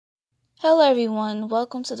Hello everyone,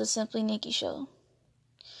 welcome to the Simply Nikki Show.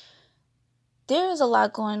 There is a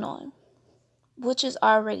lot going on, which is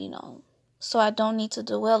already known, so I don't need to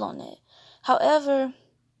dwell on it. However,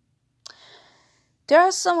 there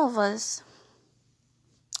are some of us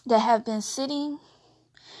that have been sitting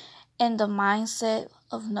in the mindset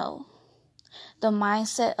of no, the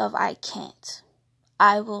mindset of I can't,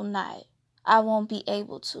 I will not, I won't be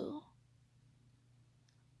able to,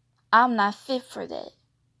 I'm not fit for that.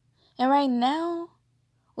 And right now,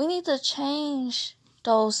 we need to change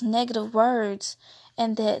those negative words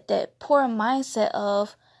and that poor mindset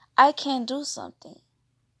of I can't do something.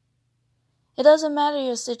 It doesn't matter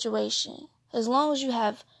your situation. As long as you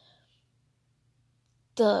have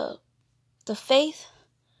the faith,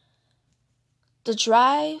 the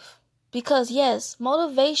drive, because yes,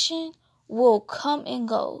 motivation will come and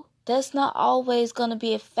go. That's not always going to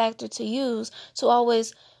be a factor to use to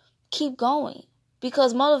always keep going.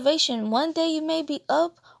 Because motivation, one day you may be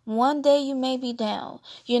up, one day you may be down.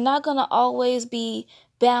 You're not going to always be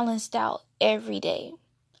balanced out every day.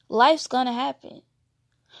 Life's going to happen.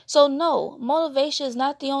 So no, motivation is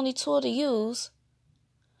not the only tool to use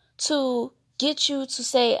to get you to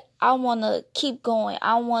say, I want to keep going.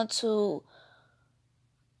 I want to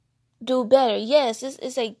do better. Yes,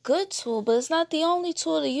 it's a good tool, but it's not the only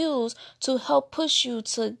tool to use to help push you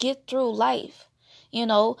to get through life.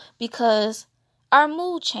 Because our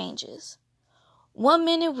mood changes. 1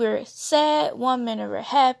 minute we're sad, 1 minute we're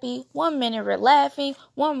happy, 1 minute we're laughing,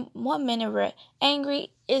 one minute we're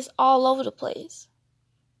angry. It's all over the place.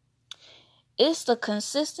 It's the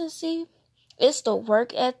consistency, it's the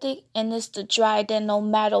work ethic, and it's the drive that no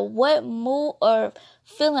matter what mood or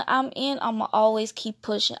feeling I'm in, I'ma always keep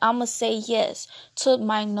pushing. I'ma say yes to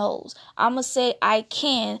my no's. I'ma say I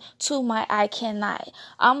can to my I cannot.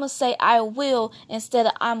 I'ma say I will instead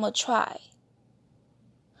of I'ma try.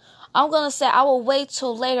 I'm going to say I will wait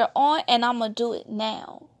till later on and I'm going to do it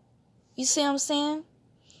now. You see what I'm saying?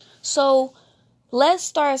 So let's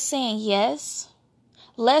start saying yes.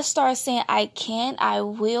 Let's start saying I can, I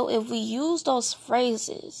will. If we use those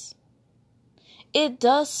phrases, it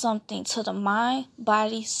does something to the mind,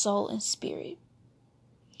 body, soul, and spirit.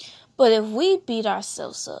 But if we beat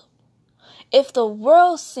ourselves up, if the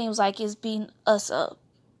world seems like it's beating us up,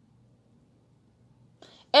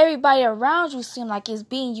 everybody around you seems like it's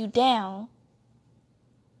beating you down,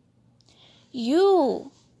 you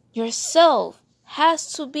yourself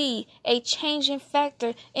has to be a changing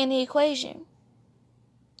factor in the equation.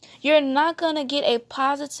 You're not going to get a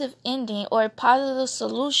positive ending or a positive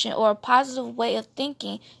solution or a positive way of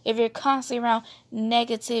thinking if you're constantly around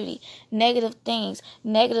negativity, negative things,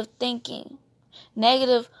 negative thinking,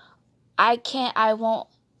 negative I can't, I won't,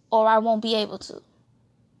 or I won't be able to.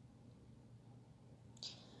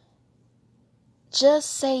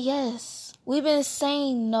 Just say yes. We've been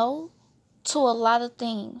saying no to a lot of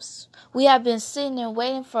things. We have been sitting there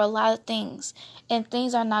waiting for a lot of things, and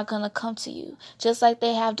things are not going to come to you. Just like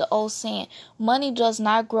they have the old saying, money does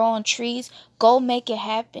not grow on trees. Go make it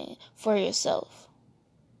happen for yourself.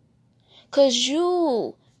 Because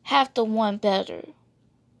you have to want better.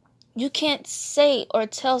 You can't say or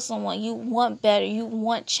tell someone you want better, you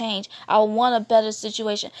want change. I want a better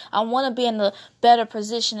situation. I want to be in a better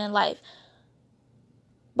position in life.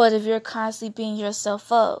 But if you're constantly beating yourself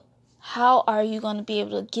up, how are you going to be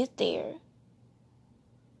able to get there?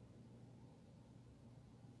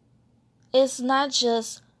 It's not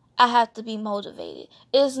just I have to be motivated.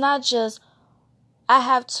 It's not just I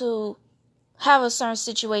have to have a certain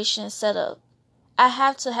situation set up. I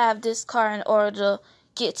have to have this car in order to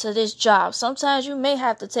get to this job. Sometimes you may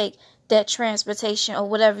have to take that transportation or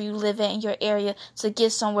whatever you live in your area to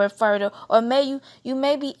get somewhere further. Or you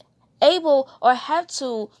may be able or have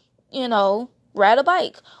to, ride a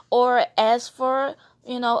bike or ask for,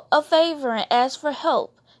 a favor and ask for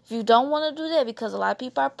help. If you don't want to do that, because a lot of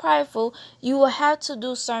people are prideful, you will have to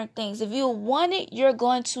do certain things. If you want it, you're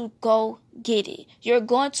going to go get it. You're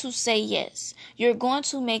going to say yes. You're going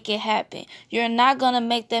to make it happen. You're not going to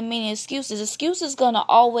make that many excuses. Excuses going to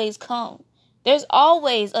always come. There's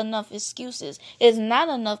always enough excuses. It's not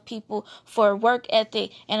enough people for work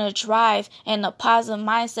ethic and a drive and a positive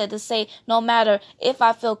mindset to say, no matter if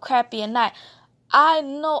I feel crappy or not, I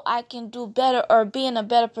know I can do better or be in a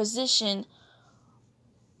better position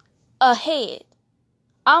ahead.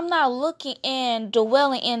 I'm not looking and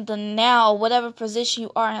dwelling in the now, whatever position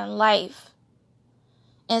you are in life,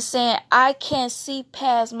 and saying I can't see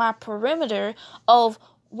past my perimeter of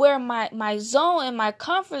where my zone and my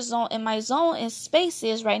comfort zone and my zone and space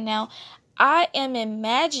is right now. I am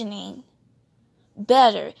imagining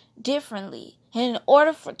better, differently. And in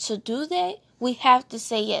order to do that, we have to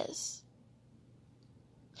say yes.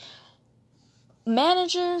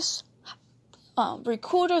 managers,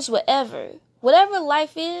 recruiters, whatever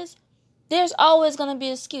life is, there's always going to be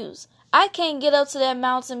an excuse. I can't get up to that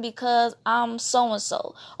mountain because I'm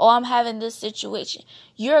so-and-so, or I'm having this situation.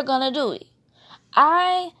 You're going to do it.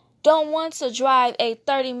 I don't want to drive a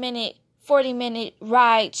 30-minute, 40-minute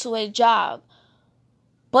ride to a job,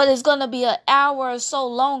 but it's going to be an hour or so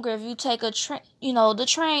longer if you take the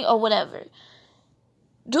train or whatever.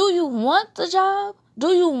 Do you want the job? Do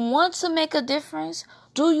you want to make a difference?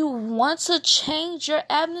 Do you want to change your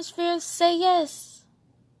atmosphere? Say yes.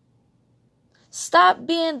 Stop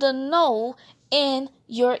being the no in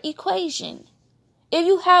your equation. If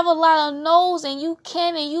you have a lot of no's and you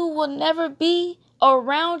can and you will never be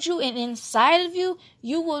around you and inside of you,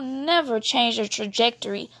 you will never change the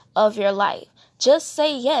trajectory of your life. Just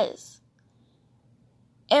say yes.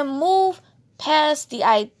 And move past the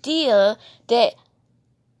idea that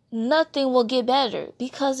nothing will get better,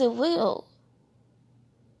 because it will.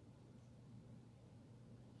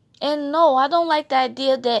 And no, I don't like the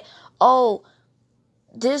idea that,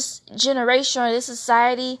 this generation or this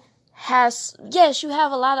society has, yes, you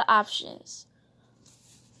have a lot of options.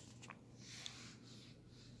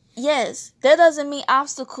 Yes, that doesn't mean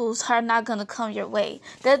obstacles are not going to come your way.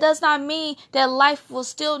 That does not mean that life will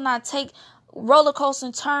still not take roller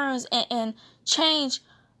coaster turns and change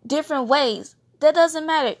different ways. That doesn't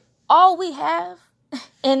matter. All we have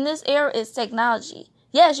in this era is technology.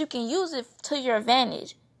 Yes, you can use it to your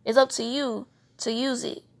advantage. It's up to you to use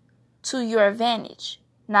it to your advantage,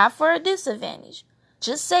 not for a disadvantage.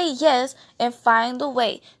 Just say yes and find a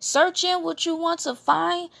way. Search in what you want to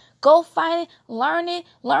find. Go find it,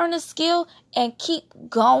 learn the skill, and keep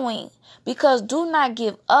going. Because do not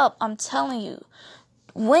give up, I'm telling you.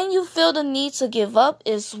 When you feel the need to give up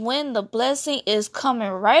is when the blessing is coming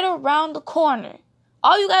right around the corner.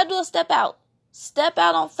 All you got to do is step out. Step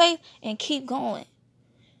out on faith and keep going.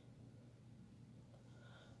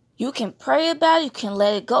 You can pray about it, you can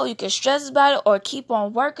let it go, you can stress about it or keep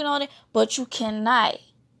on working on it, but you cannot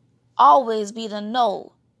always be the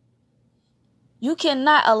no. You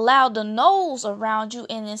cannot allow the no's around you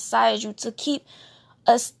and inside you to keep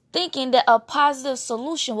us thinking that a positive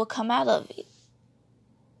solution will come out of it.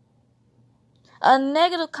 Another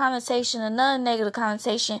negative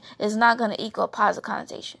connotation is not going to equal a positive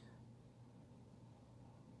connotation.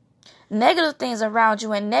 Negative things around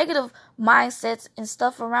you and negative mindsets and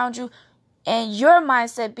stuff around you and your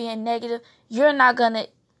mindset being negative, you're not going to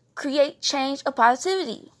create change or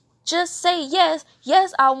positivity. Just say yes.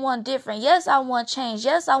 Yes, I want different. Yes, I want change.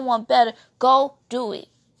 Yes, I want better. Go do it.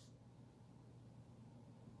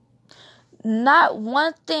 Not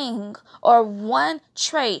one thing or one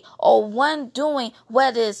trait or one doing,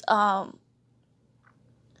 whether it's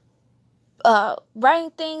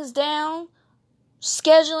writing things down,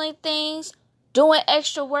 scheduling things, doing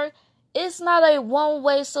extra work. It's not a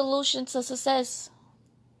one-way solution to success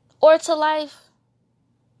or to life.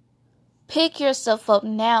 Pick yourself up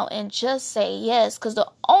now and just say yes, because the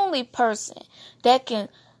only person that can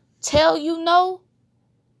tell you no,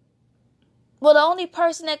 the only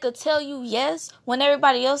person that could tell you yes when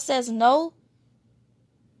everybody else says no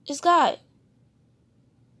is God.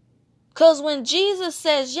 Because when Jesus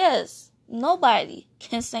says yes, nobody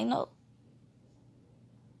can say no.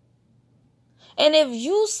 And if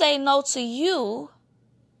you say no to you,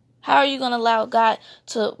 how are you going to allow God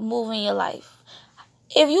to move in your life?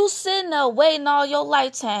 If you sitting there waiting all your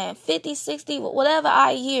lifetime, 50, 60, whatever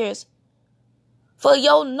odd years, for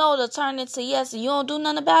your no to turn into yes and you don't do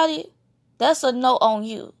nothing about it, that's a no on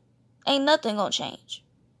you. Ain't nothing going to change.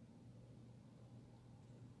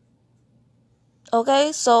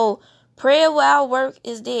 Okay, so prayer without work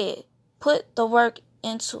is dead. Put the work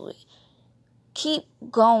into it. Keep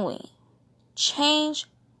going. Change.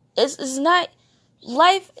 It's not,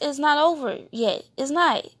 life is not over yet. It's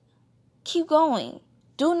not. Keep going.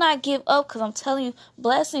 Do not give up, because I'm telling you,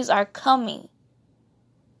 blessings are coming.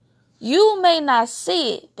 You may not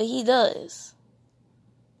see it, but He does.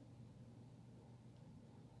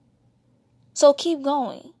 So keep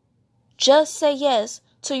going. Just say yes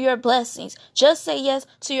to your blessings. Just say yes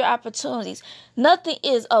to your opportunities. Nothing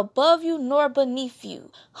is above you nor beneath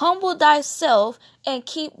you. Humble thyself and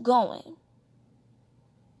keep going.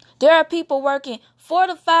 There are people working 4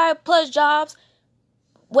 to 5 plus jobs,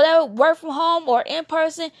 whatever, work from home or in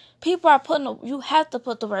person. People are you have to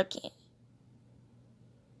put the work in.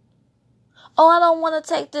 Oh, I don't want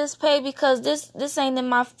to take this pay because this ain't in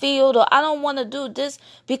my field, or I don't want to do this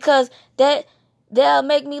because that'll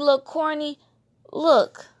make me look corny.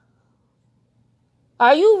 Look,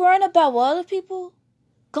 are you worrying about what other people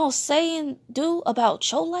gonna say and do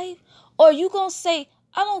about your life? Or are you gonna say,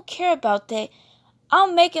 I don't care about that.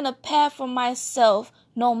 I'm making a path for myself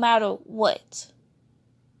no matter what.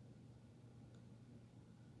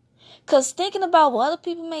 Because thinking about what other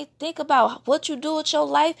people may think about what you do with your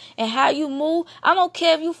life and how you move, I don't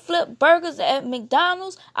care if you flip burgers at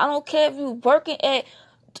McDonald's. I don't care if you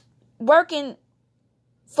working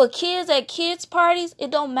for kids at kids' parties. It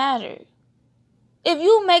don't matter. If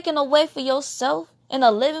you making a way for yourself and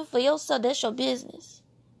a living for yourself, that's your business.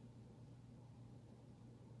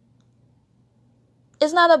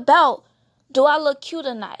 It's not about, do I look cute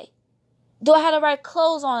tonight? Do I have the right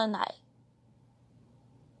clothes on tonight?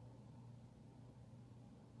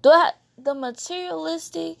 Do I have the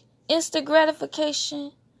materialistic, instant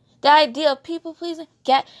gratification, the idea of people pleasing?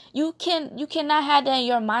 You cannot have that in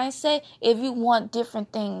your mindset if you want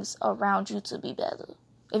different things around you to be better.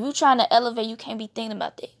 If you're trying to elevate, you can't be thinking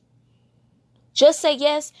about that. Just say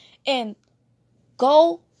yes and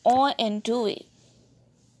go on and do it.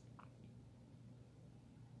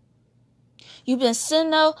 You've been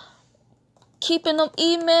sitting there keeping them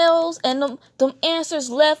emails and them answers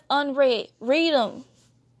left unread. Read them.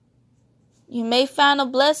 You may find a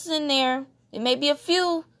blessing there. It may be a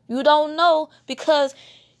few. You don't know because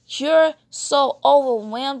you're so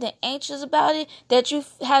overwhelmed and anxious about it that you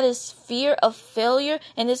had this fear of failure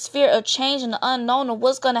and this fear of change and the unknown of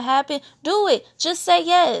what's going to happen. Do it. Just say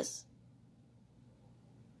yes.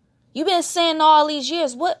 You've been saying all these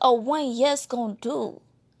years, what a one yes going to do?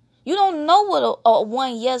 You don't know what a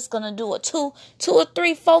one yes gonna do. A two or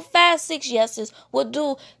three, four, five, 6 yeses will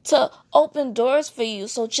do to open doors for you.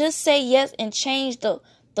 So just say yes and change the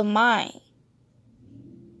mind.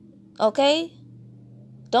 Okay?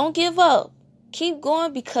 Don't give up. Keep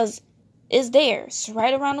going because it's there. It's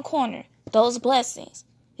right around the corner. Those blessings.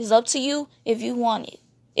 It's up to you if you want it.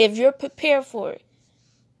 If you're prepared for it,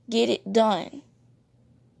 get it done.